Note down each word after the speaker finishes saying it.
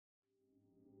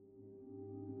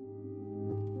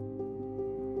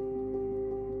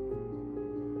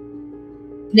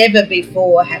Never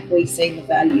before have we seen the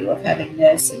value of having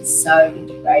nurses so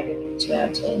integrated into our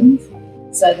teams.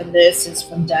 So the nurses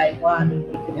from day one,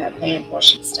 we could have hand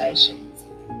washing stations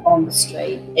on the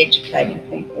street, educating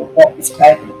people what was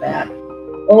COVID about.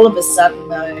 All of a sudden,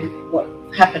 though,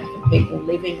 what happened for people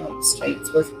living on the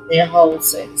streets was their whole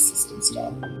service system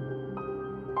stopped.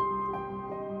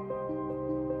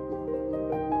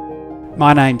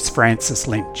 My name's Francis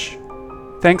Lynch.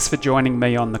 Thanks for joining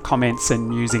me on the Comments and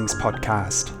Musings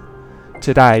podcast.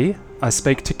 Today, I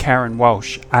speak to Karen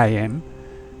Walsh, AM,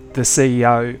 the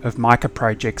CEO of Micah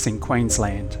Projects in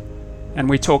Queensland, and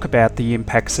we talk about the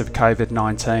impacts of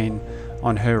COVID-19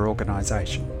 on her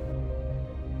organisation.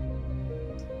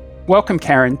 Welcome,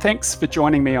 Karen. Thanks for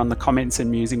joining me on the Comments and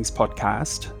Musings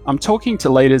podcast. I'm talking to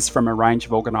leaders from a range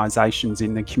of organisations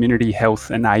in the community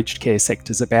health and aged care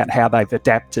sectors about how they've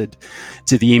adapted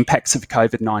to the impacts of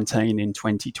COVID-19 in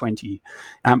 2020.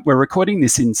 We're recording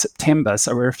this in September,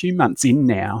 so we're a few months in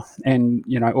now, and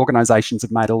organisations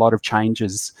have made a lot of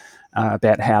changes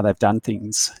about how they've done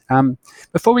things.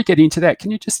 Before we get into that,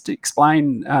 can you just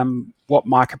explain what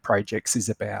Micah Projects is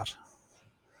about?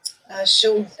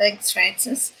 Sure, thanks,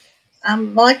 Francis.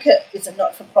 Micah is a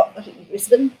not-for-profit in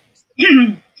Brisbane.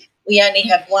 We only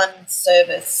have one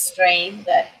service stream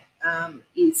that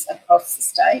is across the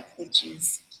state, which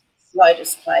is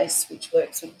Lotus Place, which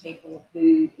works with people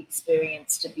who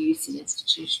experienced abuse in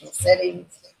institutional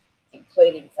settings,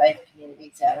 including faith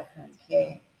communities, out-of-home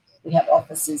care. We have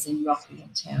offices in Rocky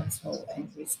and Townsville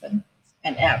and Brisbane,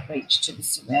 and outreach to the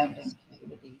surrounding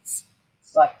communities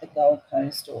like the Gold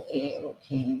Coast or Ayr or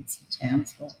Cairns and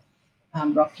Townsville,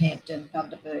 Rockhampton,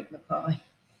 Bundaberg, Mackay.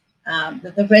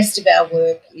 The rest of our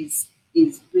work is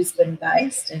Brisbane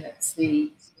based, and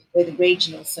we're the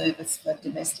regional service for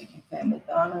domestic and family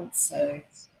violence. So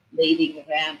leading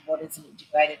around what is an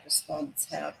integrated response,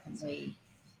 how can we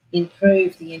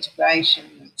improve the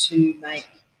integration to make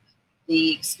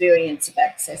the experience of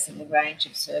accessing a range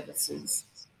of services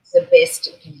the best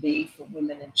it can be for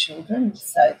women and children,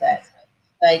 so that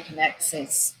they can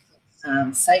access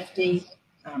safety,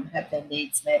 have their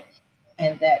needs met,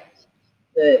 and that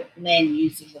the men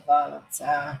using the violence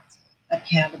are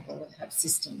accountable and have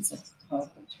systems that hold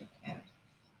them to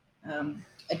account.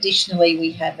 Additionally,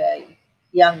 we have a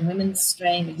young women's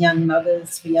stream, young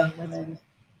mothers for young women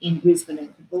in Brisbane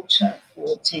and Caboolture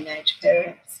for teenage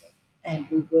parents, and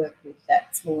we work with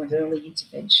that small and early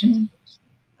intervention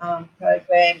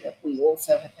program. That we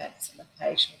also have had some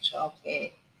occasional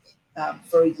childcare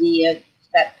for a year.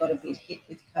 That got a bit hit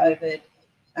with COVID,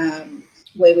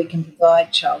 where we can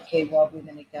provide childcare while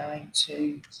women are going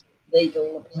to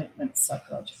legal appointments,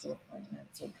 psychological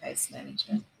appointments, or case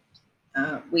management.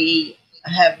 We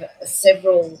have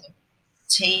several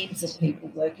teams of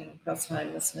people working across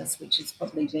homelessness, which has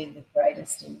probably been the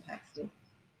greatest impact of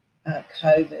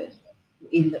COVID,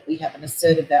 in that we have an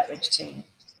assertive outreach team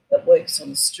that works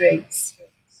on the streets,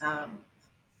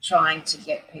 trying to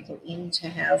get people into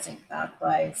housing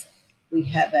pathways. We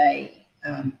have a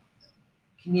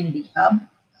community hub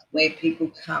where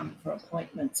people come for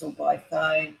appointments or by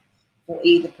phone for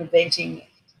either preventing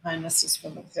homelessness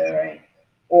from occurring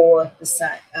or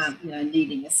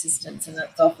needing assistance, and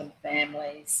it's often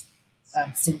families,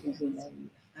 single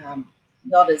women,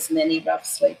 not as many rough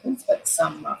sleepers, but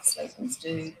some rough sleepers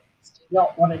do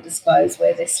not want to disclose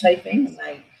where they're sleeping, and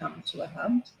they come to a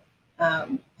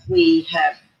hub. We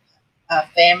have a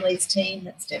families team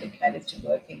that's dedicated to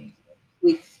working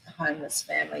with homeless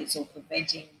families or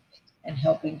preventing and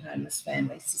helping homeless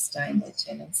families sustain their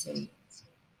tenancy.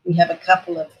 We have a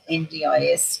couple of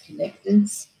NDIS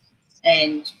connectors,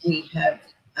 and we have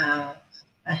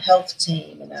a health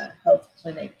team and a health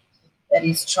clinic that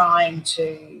is trying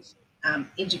to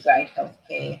integrate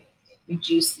healthcare,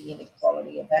 reduce the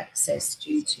inequality of access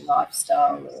due to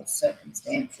lifestyle or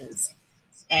circumstances.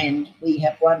 And we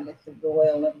have one with the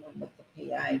Royal and one with the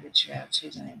PA, which are our two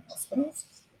main hospitals.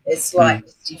 They're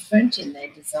slightly different in their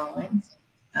design,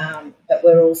 but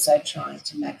we're also trying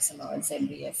to maximise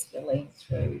MBS billing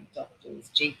through doctors,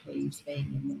 GPs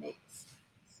being in the mix.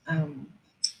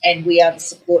 And we are the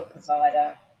support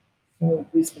provider for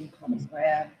Brisbane Common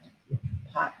Ground,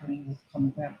 partnering with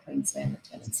Common Ground Queensland, the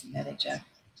tenancy manager,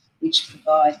 which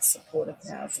provides supportive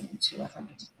housing to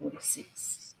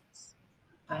 146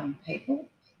 people.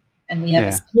 And we have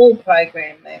a small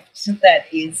program left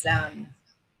that is,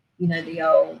 the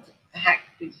old hack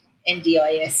with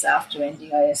NDIS after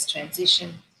NDIS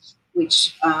transition,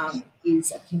 which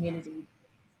is a community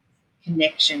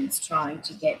connections, trying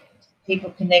to get people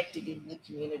connected in the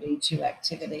community to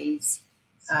activities,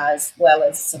 as well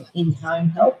as some in-home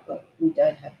help, but we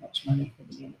don't have much money for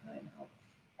the in-home help.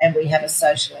 and we have a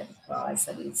social enterprise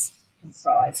that is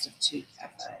comprised of 2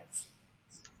 cafes.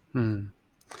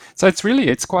 So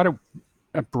it's quite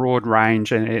a broad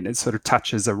range, and it sort of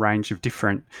touches a range of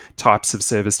different types of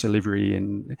service delivery,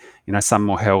 and some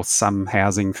more health, some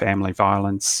housing, family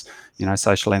violence,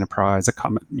 social enterprise,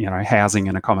 housing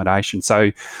and accommodation.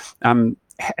 So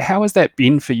how has that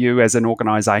been for you as an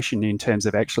organisation in terms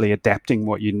of actually adapting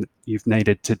what you've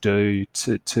needed to do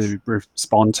to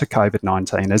respond to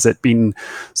COVID-19? Has it been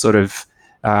sort of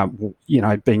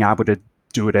being able to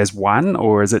do it as one,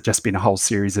 or has it just been a whole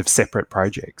series of separate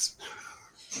projects?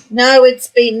 No, it's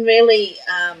been really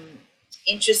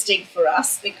interesting for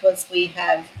us because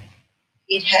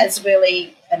it has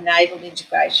really enabled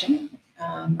integration,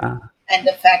 and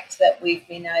the fact that we've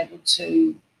been able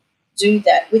to do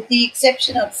that, with the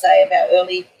exception, I'd say, of our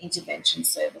early intervention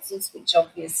services, which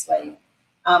obviously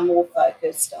are more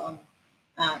focused on.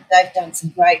 They've done some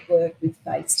great work with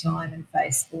FaceTime and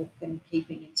Facebook and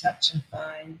keeping in touch on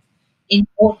phone.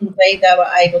 Importantly, they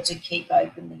were able to keep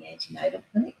open the antenatal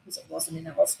clinic because it wasn't in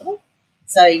a hospital.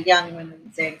 So young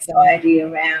women's anxiety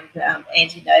around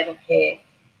antenatal care,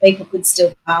 people could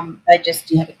still come. They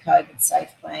just have a COVID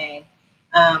safe plan.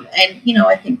 And,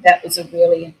 I think that was a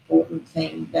really important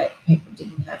thing, that people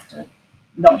didn't have to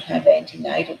not have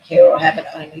antenatal care or have it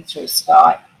only through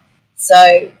Skype.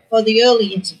 So for the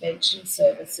early intervention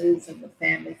services and the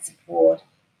family support,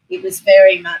 it was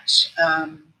very much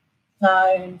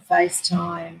phone,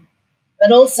 FaceTime,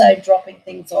 but also dropping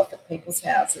things off at people's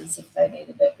houses if they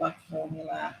needed it, like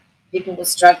formula. People were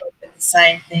struggling with the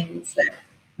same things that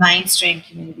mainstream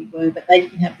community were, but they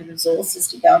didn't have the resources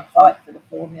to go and fight for the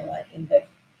formula in the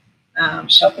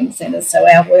shopping centre. So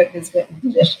our workers went and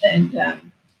did it, and so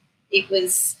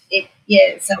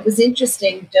it was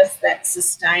interesting, just that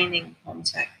sustaining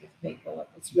contact with people. It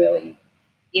was really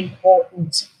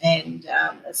important, and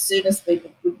as soon as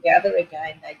people could gather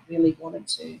again, they really wanted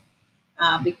to,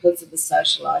 because of the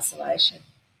social isolation.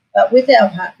 But with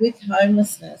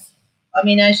homelessness, I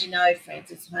mean, as you know,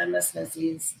 Francis, homelessness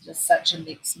is just such a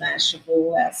mixed mash of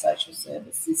all our social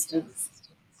service systems,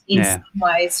 in some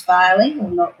ways failing or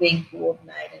not being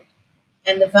coordinated.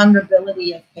 And the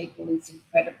vulnerability of people is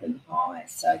incredibly high.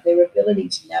 So their ability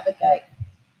to navigate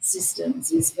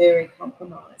systems is very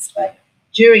compromised. But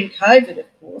during COVID,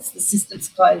 of course, the systems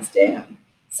closed down.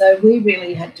 So we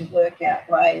really had to work out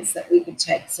ways that we could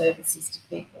take services to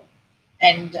people.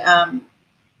 And,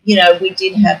 we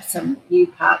did have some new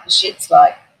partnerships,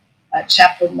 like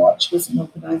Chaplain Watch was an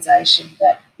organisation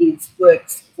that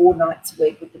works 4 nights a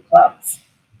week with the clubs,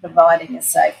 providing a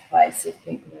safe place if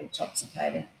people are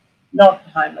intoxicated. Not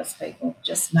homeless people,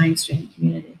 just mainstream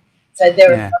community. So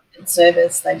they're a funded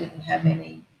service. They didn't have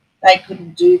they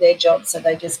couldn't do their job, so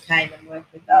they just came and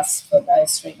worked with us for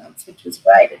those 3 months, which was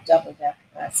great. It doubled our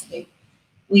capacity.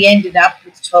 We ended up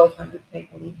with 1,200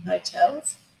 people in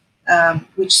hotels,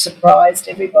 which surprised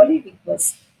everybody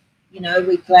because,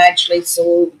 we gradually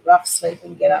saw rough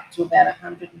sleeping get up to about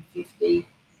 150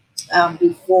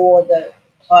 before the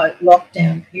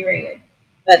lockdown period.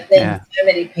 But then so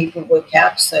many people were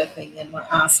couch surfing and were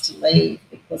asked to leave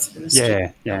because of the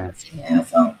restrictions in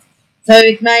households. So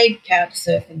it made couch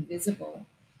surfing visible.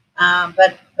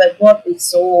 But what we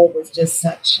saw was just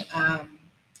such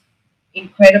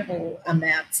incredible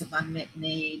amounts of unmet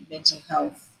need, mental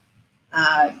health,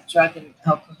 drug and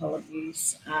alcohol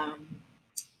abuse.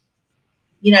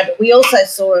 But we also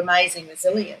saw amazing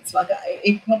resilience. Like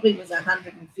it probably was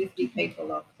 150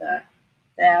 people of the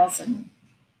 1,000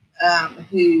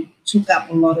 who took up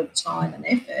a lot of time and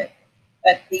effort,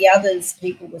 but the others,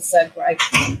 people were so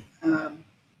grateful,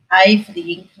 for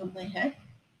the income they had.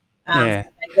 They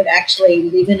could actually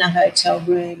live in a hotel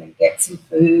room and get some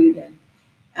food, and,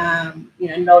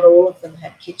 not all of them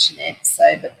had kitchenettes,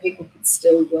 but people could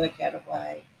still work out a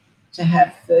way to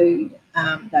have food.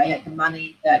 They had the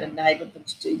money that enabled them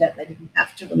to do that. They didn't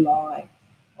have to rely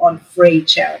on free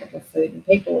charitable food, and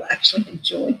people actually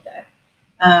enjoyed that.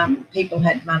 People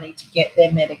had money to get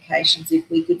their medications if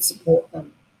we could support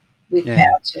them with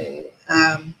how to.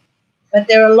 But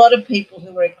there are a lot of people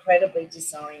who were incredibly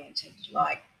disoriented,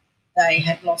 like they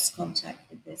had lost contact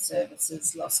with their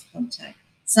services, lost contact.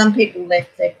 Some people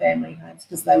left their family homes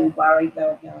because they were worried they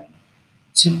were going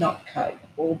to not cope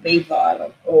or be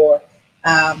violent,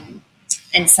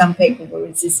 and some people were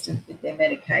resistant with their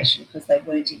medication because they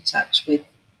weren't in touch with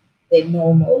their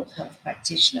normal health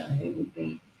practitioner who would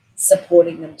be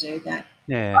supporting them do that.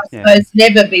 I suppose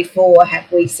never before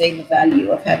have we seen the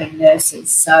value of having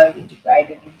nurses so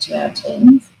integrated into our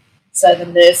teams. So the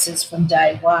nurses from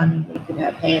day one, we could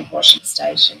have hand washing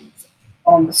stations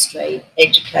on the street,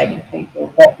 educating people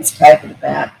what was COVID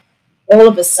about, All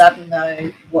of a sudden,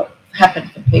 though, what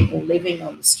happened for people living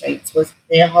on the streets was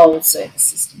their whole service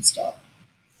system stopped.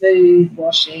 Food,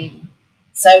 washing.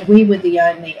 So we were the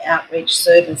only outreach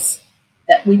service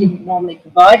that we didn't normally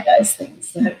provide those things.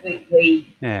 So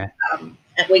Yeah.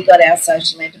 and we got our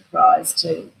social enterprise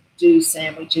to do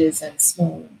sandwiches and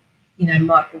small,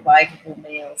 microwavable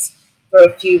meals for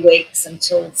a few weeks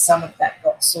until some of that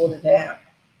got sorted out.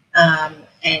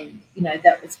 And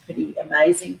that was pretty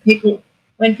amazing.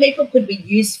 When people could be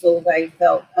useful, they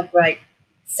felt a great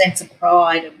sense of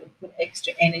pride and would put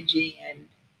extra energy and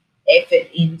effort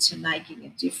into making a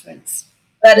difference.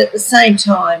 But at the same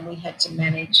time, we had to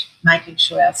manage making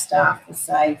sure our staff were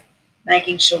safe,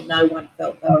 making sure no one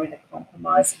felt they were in a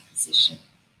compromising position,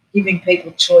 giving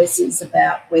people choices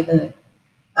about whether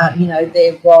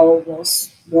their role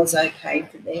was okay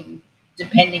for them,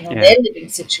 depending on their living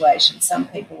situation. Some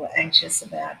people were anxious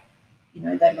about,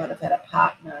 they might have had a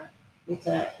partner with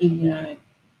an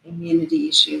immunity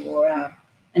issue or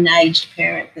an aged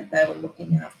parent that they were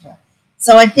looking after.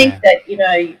 So I think that,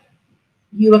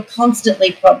 you are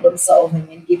constantly problem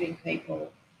solving and giving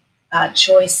people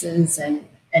choices,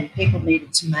 and people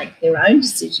needed to make their own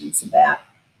decisions about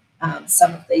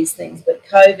some of these things. But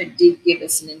COVID did give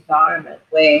us an environment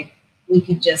where we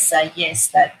could just say, yes,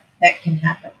 that can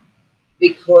happen,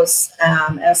 because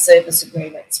our service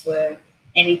agreements were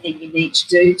anything you need to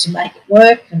do to make it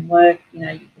work and work.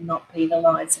 You're not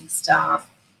penalising staff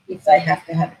if they have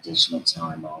to have additional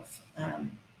time off.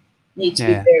 Need to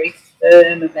be very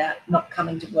firm about not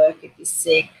coming to work if you're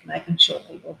sick, making sure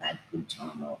people had good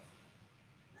time off.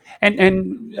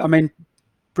 And I mean,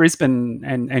 Brisbane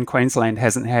and Queensland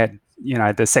hasn't had,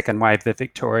 the second wave that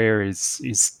Victoria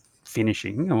is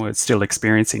finishing or is still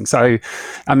experiencing. So,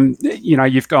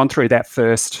 you've gone through that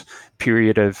first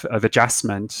period of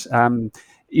adjustment.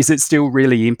 Is it still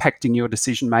really impacting your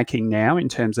decision making now in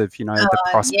terms of, the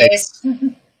prospects?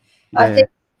 Yes. I think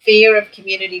fear of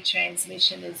community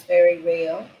transmission is very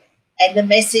real. And the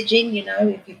messaging,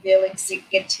 if you're feeling sick,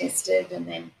 get tested, and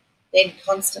then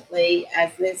constantly,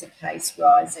 as there's a case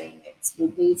rising, it's,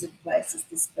 well, these are places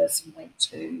this person went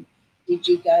to. Did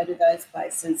you go to those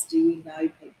places? Do you know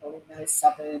people in those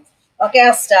suburbs? Like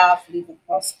our staff live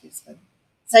across Brisbane.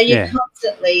 So you're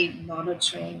constantly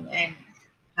monitoring and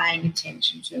paying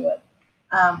attention to it.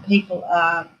 People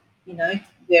are,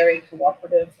 very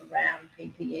cooperative around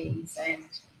PPEs, and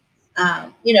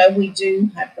we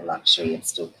do have the luxury of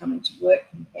still coming to work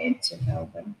compared to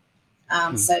Melbourne.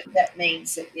 So that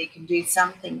means that you can do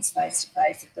some things face to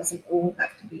face. It doesn't all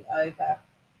have to be over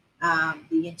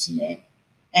the internet.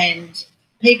 And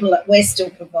we're still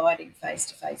providing face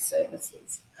to face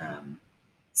services.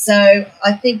 So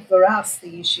I think for us,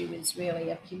 the issue is really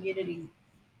a community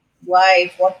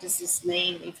wave. What does this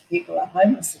mean if people are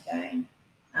homeless again?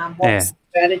 What's the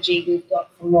strategy we've got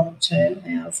for long-term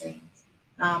housing?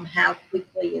 How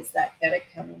quickly is that going to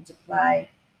come into play?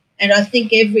 And I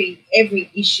think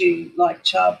every issue like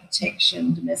child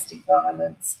protection, domestic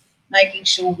violence, making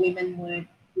sure women weren't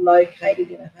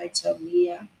located in a hotel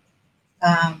near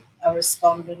a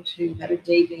respondent who had a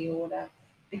DV order,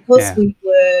 because we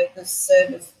were the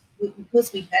service,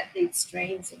 because we had these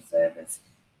streams of service,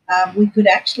 we could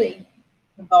actually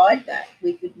provide that.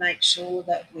 We could make sure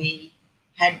that we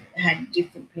had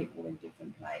different people in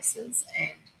different places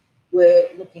and were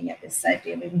looking at their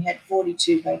safety. I mean, we had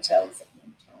 42 hotels at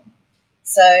one time.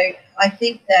 So I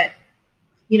think that,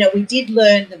 we did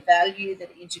learn the value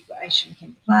that integration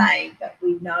can play, but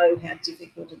we know how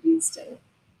difficult it is to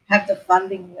have the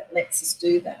funding that lets us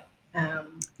do that.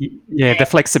 The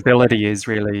flexibility is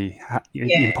really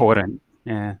important.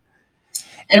 Yeah.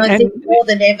 And I think more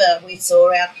than ever, we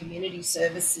saw our community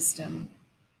service system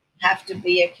have to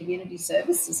be a community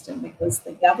service system, because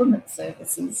the government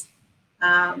services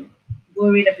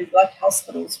were in a bit like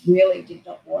hospitals really did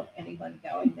not want anyone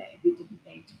going there who didn't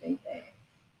need to be there.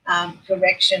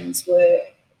 Corrections were,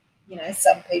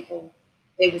 some people,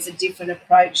 there was a different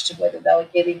approach to whether they were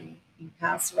getting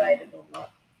incarcerated or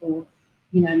not for,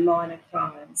 minor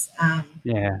crimes.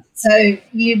 So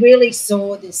you really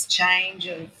saw this change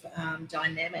of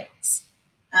dynamics.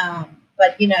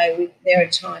 But, there are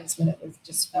times when it was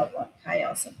just felt like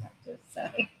chaos in practice.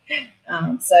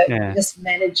 So just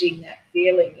managing that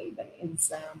feeling even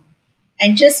is,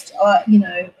 and just,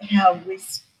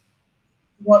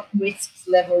 what risks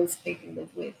levels people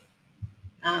live with.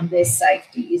 Their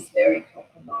safety is very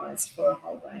compromised for a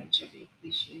whole range of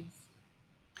issues.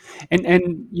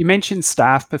 And you mentioned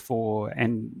staff before,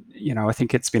 and I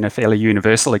think it's been a fairly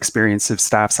universal experience of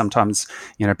staff sometimes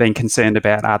being concerned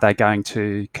about, are they going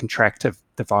to contract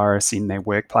the the virus in their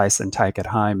workplace and take it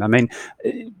home. I mean,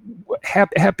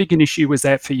 how big an issue was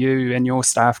that for you and your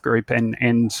staff group, and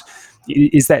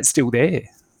is that still there?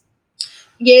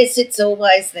 Yes, it's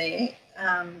always there.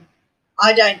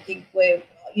 I don't think I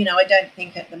don't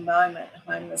think at the moment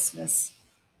homelessness,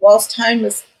 whilst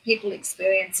homeless people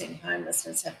experiencing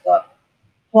homelessness have got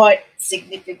quite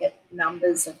significant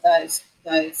numbers of those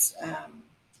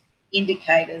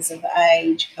indicators of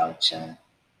age, culture,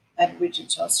 Aboriginal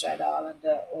and Torres Strait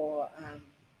Islander, or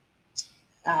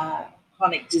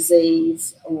chronic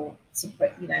disease, or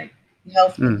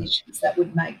health conditions that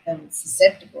would make them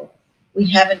susceptible.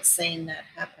 We haven't seen that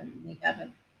happen. We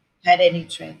haven't had any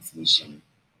transmission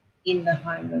in the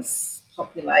homeless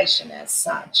population as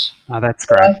such. Oh, that's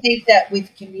But great. I think that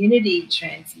with community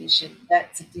transmission,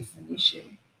 that's a different issue,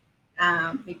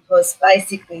 because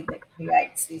basically that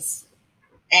creates this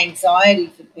anxiety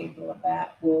for people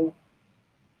about, well,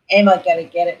 am I going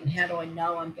to get it, and how do I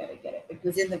know I'm going to get it?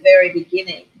 Because in the very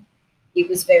beginning, it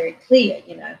was very clear,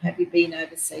 have you been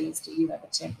overseas? Do you have a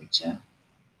temperature?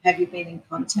 Have you been in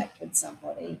contact with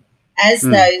somebody? As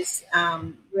those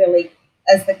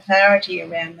as the clarity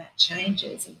around that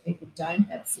changes and people don't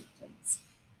have symptoms,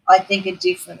 I think a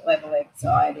different level of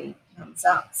anxiety comes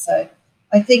up. So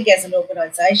I think as an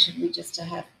organisation, we just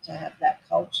have to have that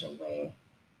culture where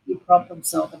you problem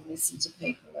solve and listen to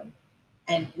people,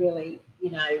 and really,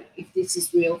 if this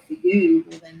is real for you,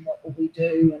 well, then what will we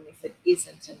do? And if it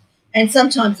isn't, and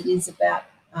sometimes it is about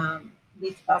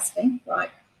myth busting, right?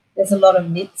 There's a lot of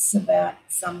myths about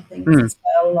some things as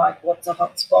well, like what's a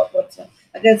hotspot,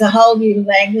 there's a whole new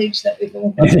language that we've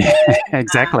all got to learn.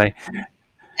 Exactly.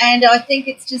 And I think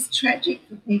it's just tragic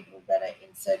for people that are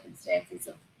in circumstances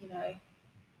of,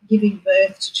 giving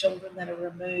birth to children that are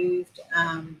removed,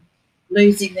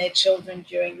 losing their children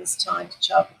during this time to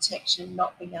child protection,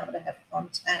 not being able to have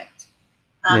contact,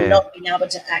 not being able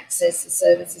to access the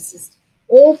services,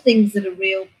 all things that are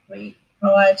real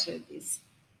prior to this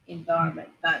environment.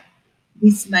 But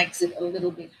this makes it a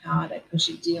little bit harder because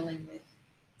you're dealing with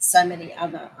so many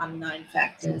other unknown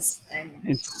factors. And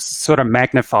it sort of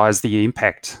magnifies the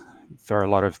impact for a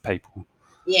lot of people.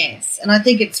 Yes, and I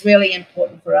think it's really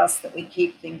important for us that we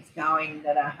keep things going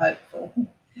that are hopeful,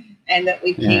 and that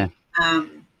we keep, that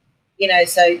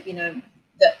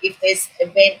if there's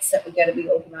events that we're going to be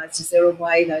organised, is there a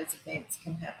way those events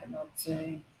can happen on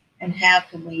Zoom, and how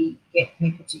can we get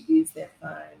people to use their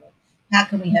phone, or how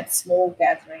can we have small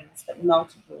gatherings but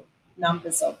multiple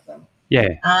numbers of them?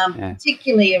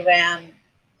 Particularly around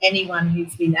anyone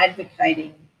who's been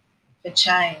advocating for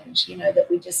change, that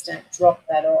we just don't drop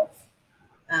that off.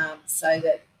 So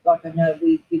that, like, I know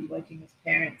we've been working with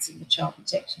parents in the child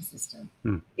protection system.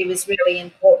 It was really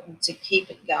important to keep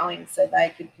it going so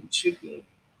they could contribute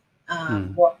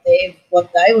what they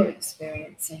were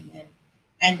experiencing,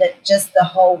 and that just the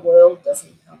whole world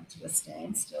doesn't come to a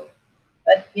standstill.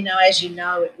 But as you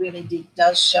know, it really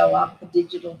does show up, the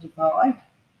digital divide,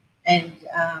 and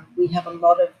we have a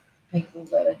lot of people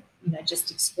that are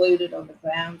just excluded on the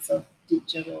grounds of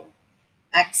digital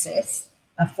access.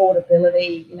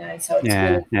 Affordability, so it's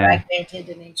really fragmented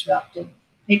and interrupted.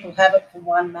 People have it for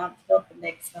 1 month, not the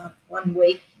next month. 1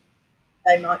 week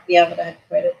they might be able to have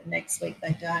credit, the next week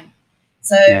they don't.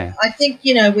 So I think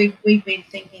we've been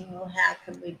thinking, well, how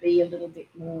can we be a little bit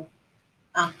more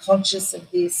conscious of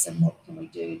this, and what can we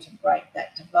do to break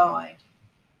that divide?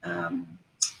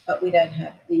 But we don't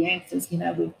have the answers.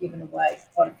 We've given away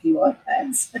quite a few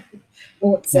iPads,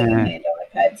 bought second-hand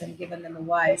iPads and given them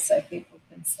away so people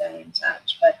can stay in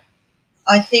touch. But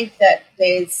I think that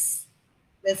there's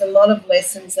a lot of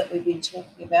lessons that we've been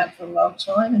talking about for a long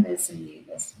time, and there's some new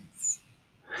lessons.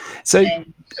 So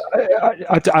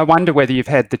I wonder whether you've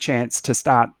had the chance to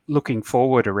start looking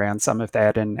forward around some of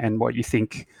that, and what you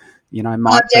think,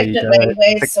 might be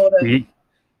the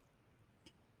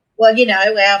Well,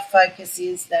 our focus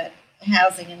is that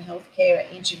housing and healthcare are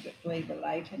integrally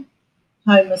related.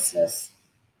 Homelessness,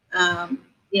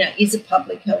 is a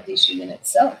public health issue in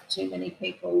itself. Too many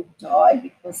people die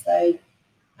because they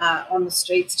are on the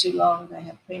streets too long. They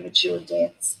have premature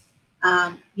deaths.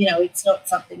 It's not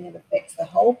something that affects the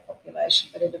whole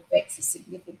population, but it affects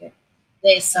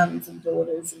their sons and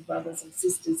daughters and brothers and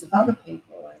sisters of other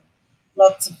people, and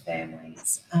lots of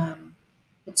families.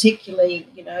 Particularly,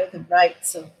 the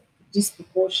rates of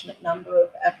disproportionate number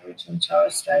of Aboriginal and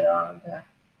Torres Strait Islander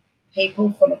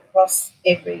people from across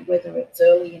whether it's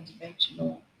early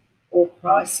intervention or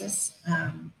crisis.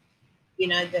 The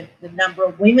number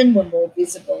of women were more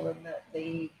visible, and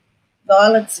the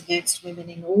violence against women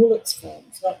in all its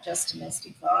forms, not just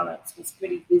domestic violence, was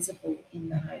pretty visible in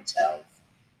the hotels,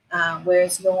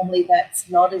 whereas normally that's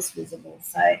not as visible.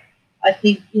 So I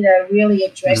think, really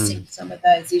addressing some of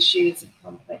those issues of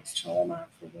complex trauma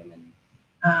for women,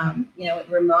 it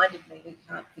reminded me we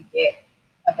can't forget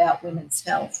about women's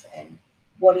health and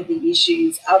what are the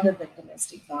issues other than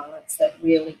domestic violence that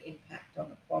really impact on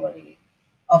the quality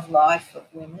of life of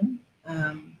women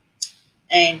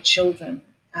and children.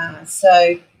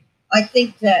 So I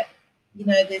think that,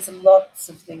 there's lots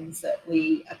of things that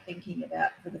we are thinking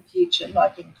about for the future,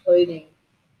 like including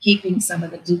keeping some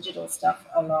of the digital stuff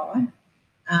alive.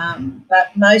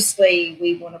 But mostly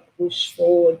we want to push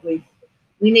forward with,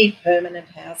 we need permanent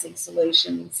housing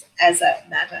solutions as a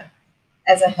matter,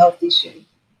 as a health issue.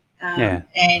 Yeah.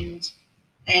 And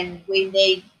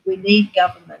we need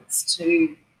governments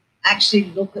to actually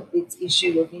look at this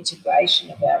issue of integration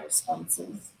of our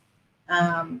responses.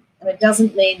 And it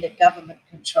doesn't mean that government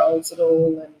controls it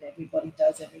all and everybody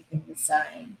does everything the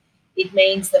same. It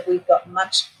means that we've got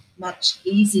much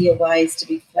easier ways to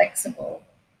be flexible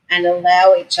and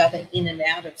allow each other in and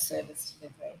out of service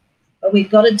delivery. But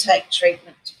we've got to take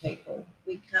treatment to people.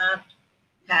 We can't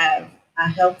have a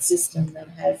health system that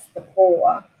has the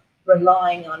poor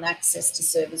relying on access to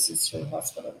services through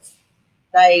hospitals.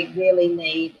 They really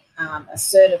need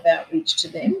assertive outreach to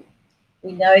them.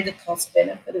 We know the cost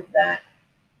benefit of that.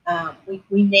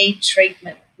 We need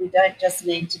treatment. We don't just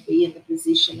need to be in the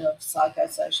position of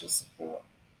psychosocial support.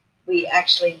 We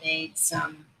actually need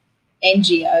some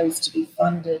NGOs to be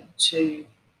funded to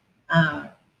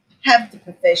have the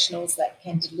professionals that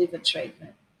can deliver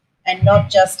treatment and not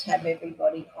just have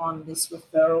everybody on this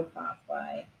referral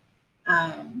pathway.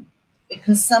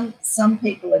 Because some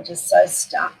people are just so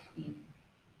stuck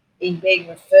in being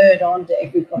referred on to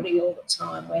everybody all the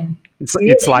time when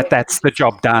it's like that's the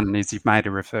job done, is you've made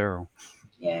a referral.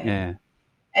 Yeah.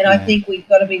 And I think we've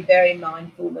got to be very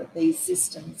mindful that these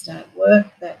systems don't work,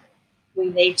 that we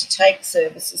need to take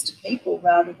services to people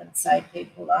rather than say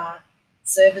people are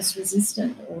service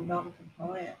resistant or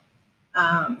non-compliant.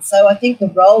 So I think the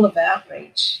role of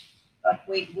outreach, like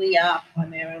we are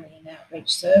primarily an outreach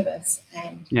service,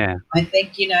 and I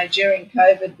think, during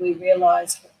COVID we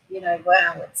realised,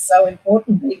 wow, it's so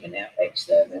important being an outreach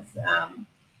service,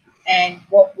 and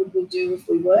what would we do if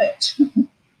we weren't?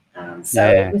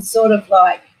 It was sort of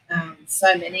like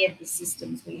so many of the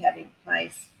systems we have in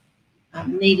place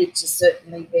needed to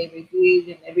certainly be reviewed,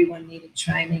 and everyone needed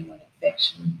training on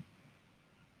infection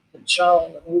control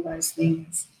and all those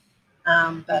things.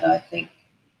 But I think,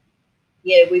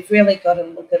 we've really got to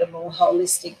look at a more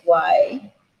holistic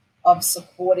way of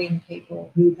supporting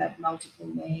people who have multiple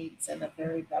needs and are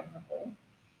very vulnerable.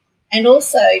 And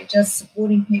also just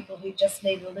supporting people who just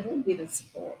need a little bit of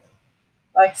support.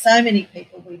 Like so many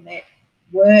people we met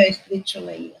were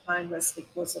literally homeless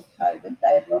because of COVID.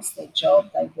 They had lost their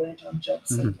job. They weren't on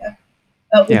JobSeeker.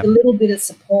 But with a little bit of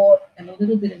support and a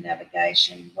little bit of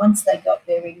navigation, once they got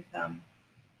their income,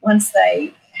 once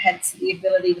they had the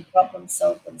ability to problem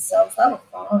solve themselves, they were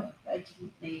fine. They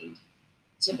didn't need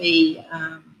to be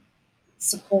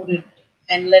supported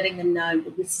and letting them know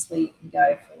that this is where you can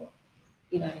go for,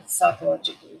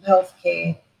 psychological health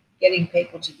care, getting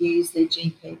people to use their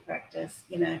GP practice,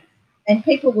 and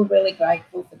people were really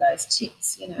grateful for those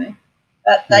tips,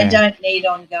 but they don't need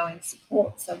ongoing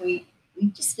support. So we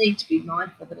just need to be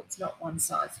mindful that it's not one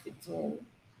size fits all,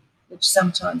 which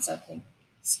sometimes I think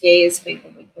scares people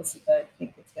because they don't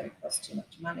think it's going to cost too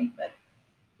much money, but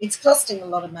it's costing a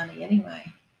lot of money anyway.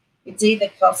 It's either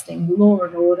costing law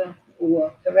and order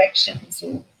or corrections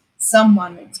or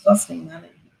someone, it's costing money.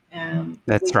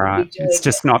 That's right. It's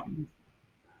just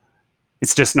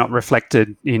not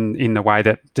reflected in the way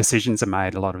that decisions are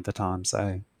made a lot of the time.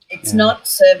 So it's not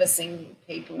servicing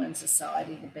people and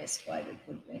society the best way that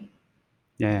could be.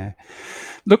 Yeah.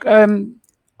 Look,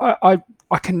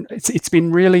 I can. It's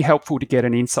been really helpful to get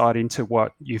an insight into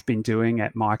what you've been doing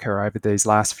at MICA over these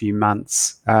last few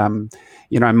months.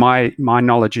 My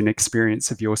knowledge and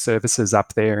experience of your services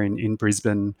up there in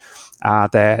Brisbane are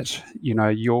that,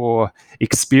 your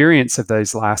experience of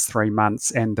those last 3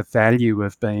 months and the value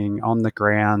of being on the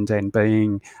ground and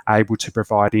being able to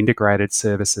provide integrated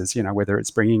services, whether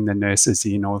it's bringing the nurses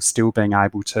in or still being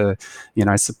able to,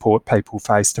 support people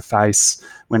face to face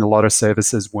when a lot of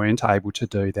services weren't able to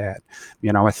do that.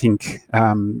 I think,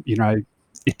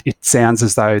 it sounds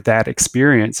as though that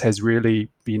experience has really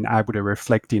been able to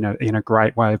reflect in a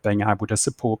great way of being able to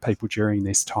support people during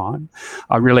this time.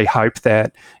 I really hope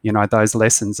that, those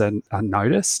lessons are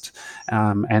noticed,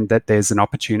 and that there's an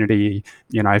opportunity,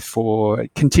 for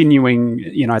continuing,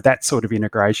 that sort of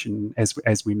integration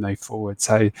as we move forward.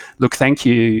 So, look, thank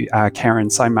you, Karen,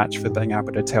 so much for being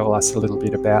able to tell us a little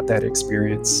bit about that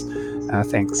experience.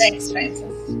 Thanks. Thanks,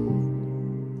 Francis.